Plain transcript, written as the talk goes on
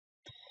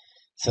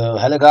So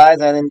hello guys,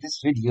 and in this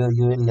video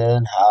you will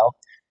learn how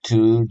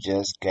to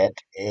just get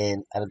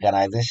an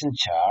organization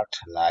chart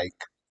like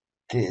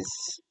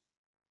this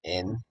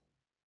in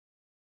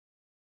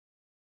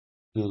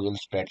Google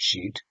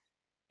Spreadsheet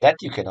that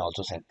you can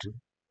also send to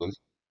Google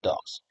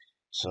Docs.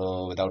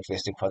 So without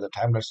wasting further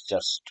time, let's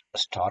just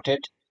start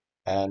it.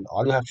 And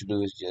all you have to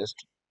do is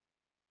just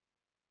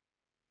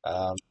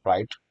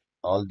write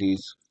all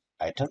these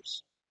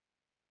items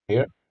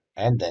here,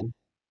 and then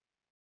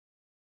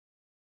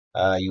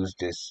use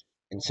this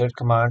insert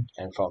command,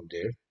 and from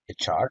there a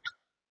chart.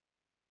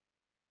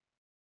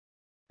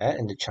 And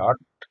in the chart,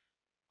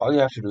 all you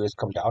have to do is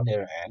come down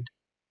here and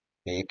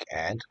make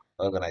an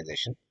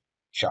organization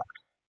chart.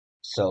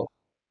 So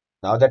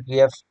now that we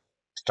have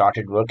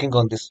started working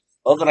on this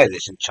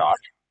organization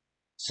chart,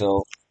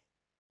 so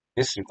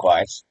this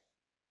requires,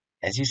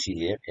 as you see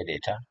here, a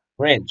data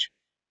range.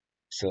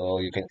 So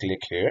you can click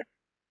here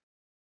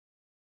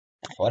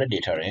for a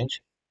data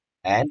range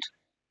and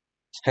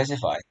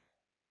specify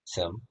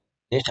some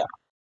data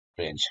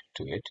range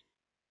to it.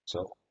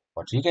 So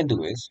what we can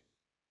do is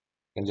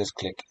you can just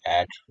click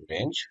add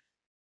range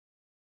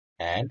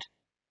and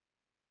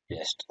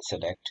just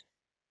select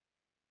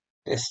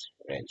this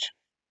range,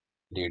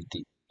 delete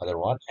the other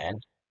one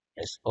and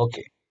press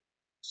OK.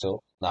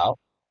 So now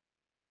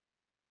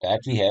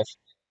that we have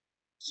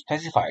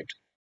specified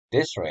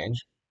this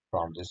range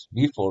from this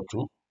B4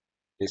 to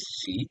this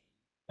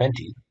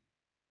C20.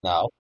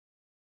 Now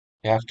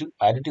you have to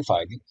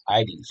identify the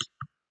IDs.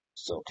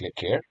 So click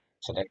here,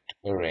 select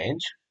a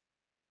range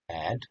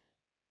and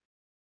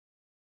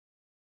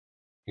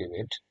give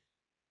it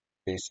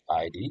this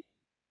ID,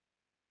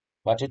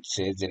 but it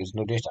says there is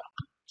no data.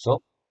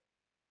 So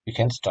you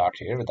can start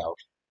here without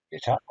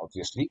data,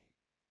 obviously.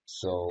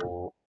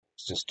 So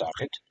let's just start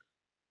it.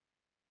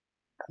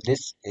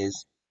 This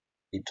is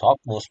the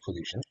topmost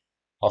position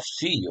of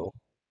CEO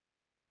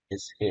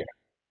is here.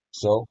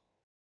 So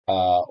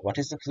what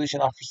is the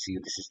position after CEO?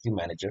 This is the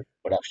manager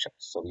production.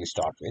 So we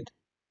start with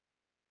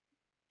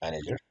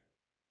manager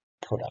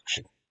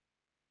production.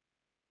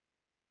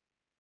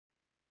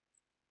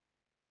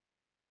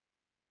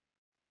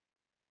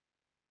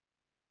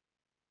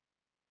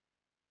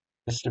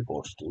 This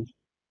reports to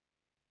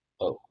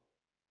O.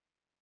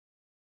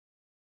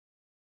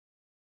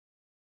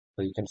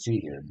 So you can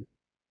see here,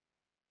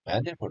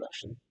 manager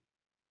production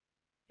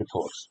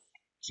reports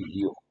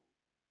CEO.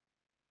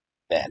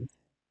 Then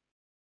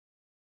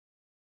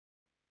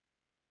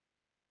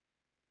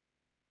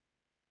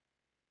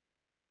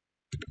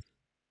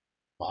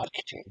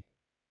marketing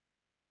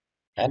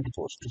and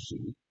reports to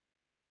CEO.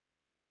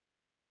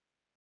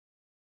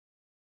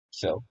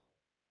 So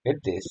with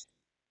this,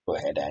 go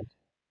ahead and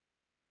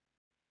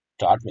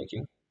start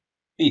making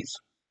these.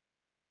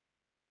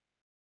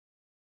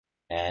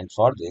 And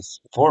for this,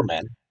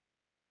 foreman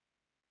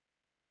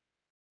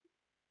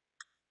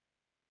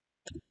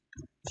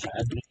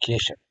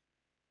fabrication.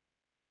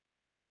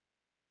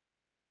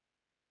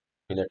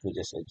 Okay, let me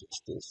just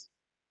adjust this.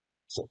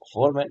 So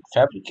foreman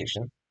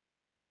fabrication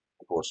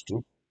reports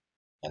to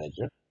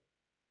manager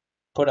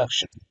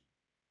production.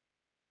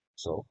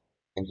 So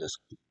you can just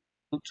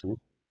go through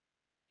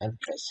and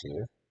press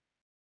here.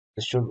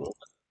 This should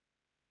work.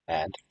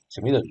 And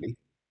similarly,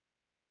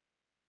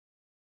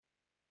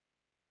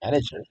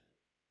 manager,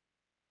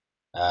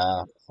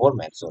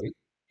 foreman, sorry,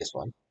 this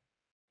one,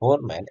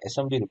 foreman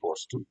assembly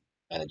reports to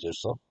manager.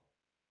 So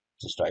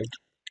just write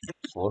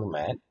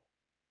foreman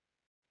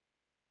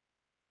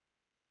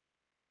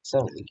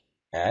assembly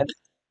and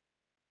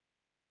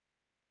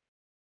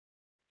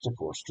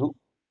reports to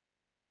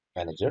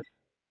manager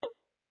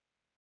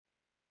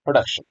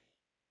production.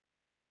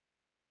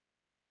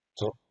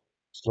 So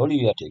slowly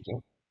we are taking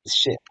this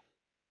shape.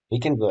 We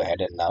can go ahead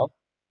and now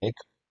make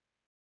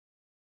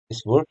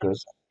these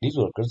workers, these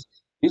workers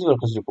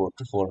report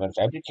to foreman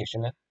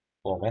fabrication and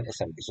foreman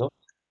assembly. So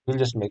we'll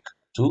just make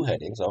two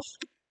headings of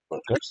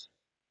workers.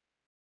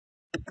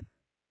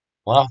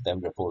 One of them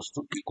reports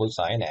to equal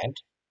sign and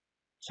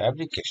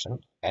fabrication,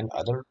 and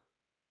other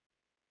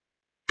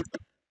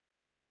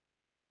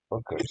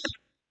workers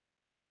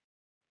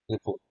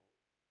report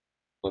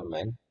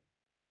foreman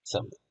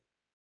assembly.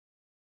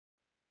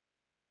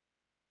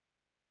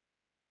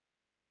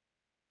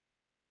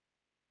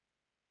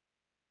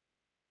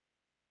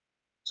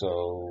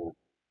 So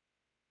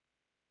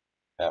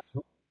have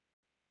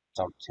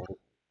something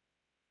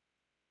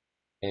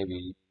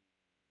maybe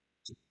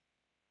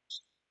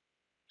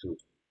two.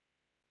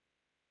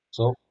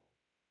 So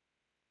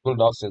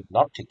Google Docs is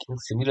not taking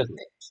similar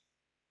names.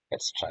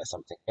 Let's try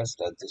something else.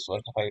 Does this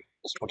work? If I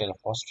just put an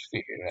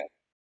apostrophe here and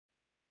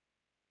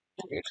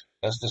wait,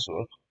 does this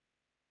work?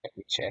 Let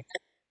me check.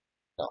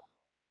 No.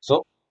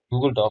 So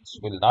Google Docs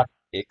will not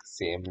take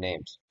same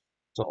names.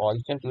 So all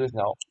you can do is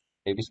now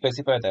maybe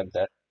specify them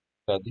that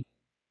are the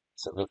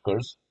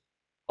workers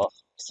of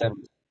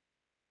assembly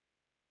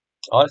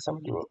or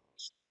assembly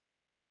workers.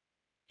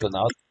 So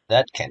now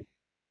that can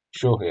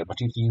show here, but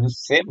if you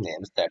use same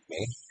names, that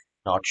may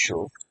not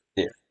show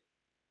there.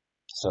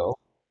 So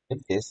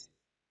with this,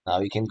 now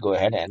we can go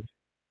ahead and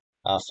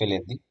fill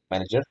in the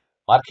manager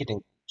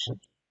marketing section.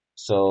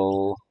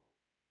 So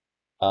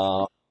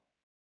uh,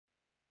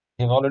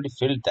 you've already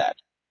filled that.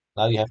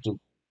 Now you have to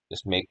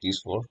just make these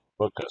four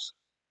workers.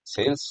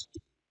 Sales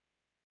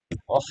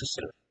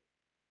officer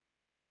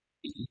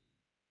B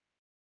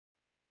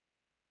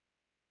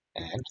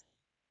and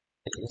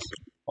sales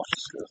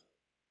officer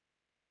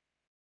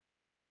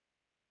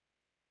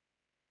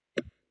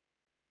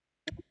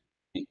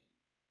B.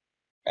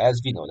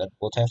 As we know that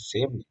both have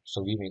same name,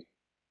 so we may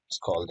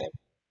just call them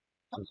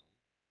one,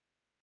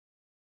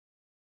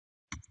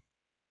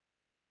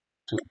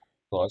 two,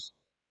 because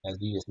as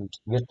we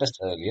witnessed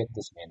earlier,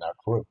 this may not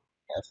work.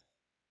 Have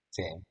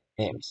same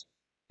names.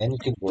 Then you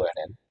can go ahead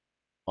and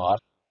mark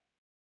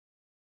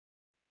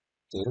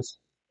sales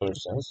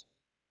persons,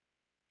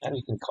 and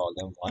we can call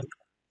them one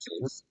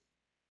sales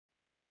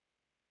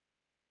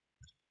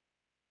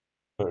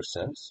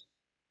persons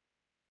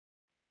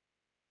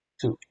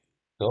two.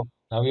 So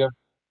now we have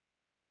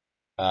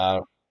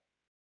uh,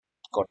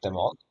 got them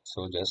all.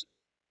 So just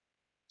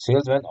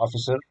salesman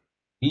officer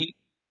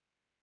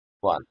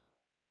B1.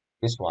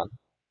 This one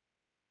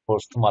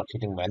goes to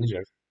marketing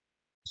manager.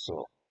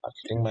 So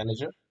marketing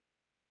manager,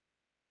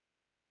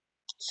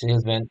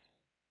 salesman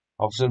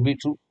officer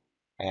B2,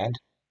 and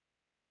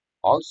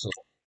also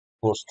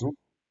goes to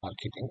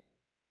marketing.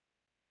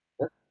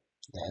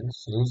 Then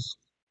sales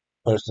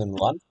person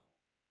one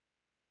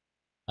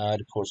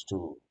reports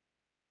to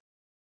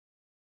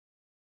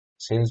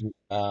sales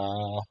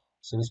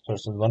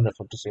salesperson one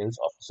referred to sales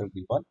officer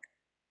B1,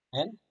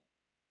 and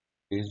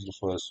is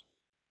refers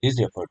is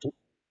referred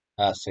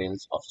to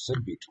sales officer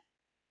B2.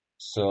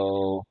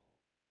 So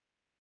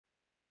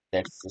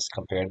let's just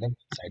compare them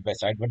side by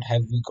side. What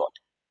have we got?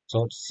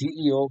 So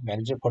CEO,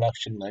 manager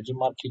production, manager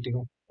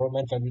marketing,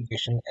 foreman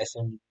fabrication,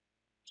 SM,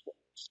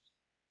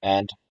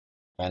 and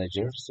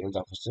manager, sales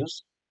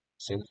officers,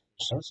 sales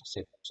persons,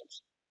 sales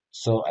persons.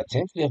 So I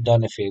think we have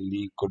done a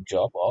fairly good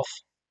job of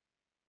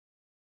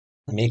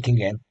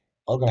making an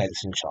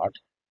organization chart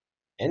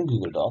in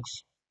Google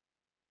Docs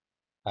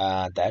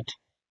that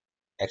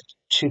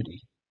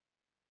actually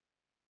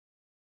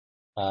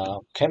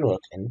can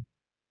work in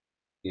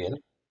real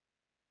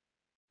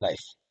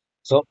life.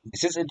 So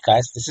this is it,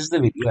 guys. This is the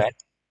video, and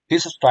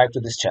please subscribe to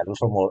this channel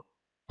for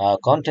more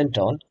content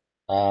on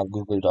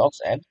Google Docs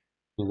and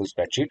Google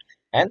Spreadsheet.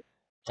 And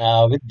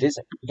with this,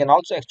 you can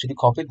also actually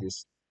copy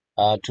this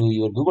to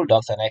your Google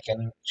Docs, and I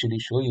can actually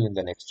show you in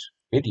the next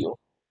video.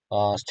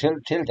 Still,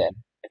 till then,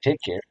 take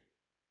care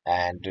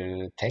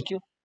and thank you.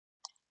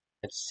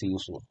 Let's see you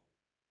soon.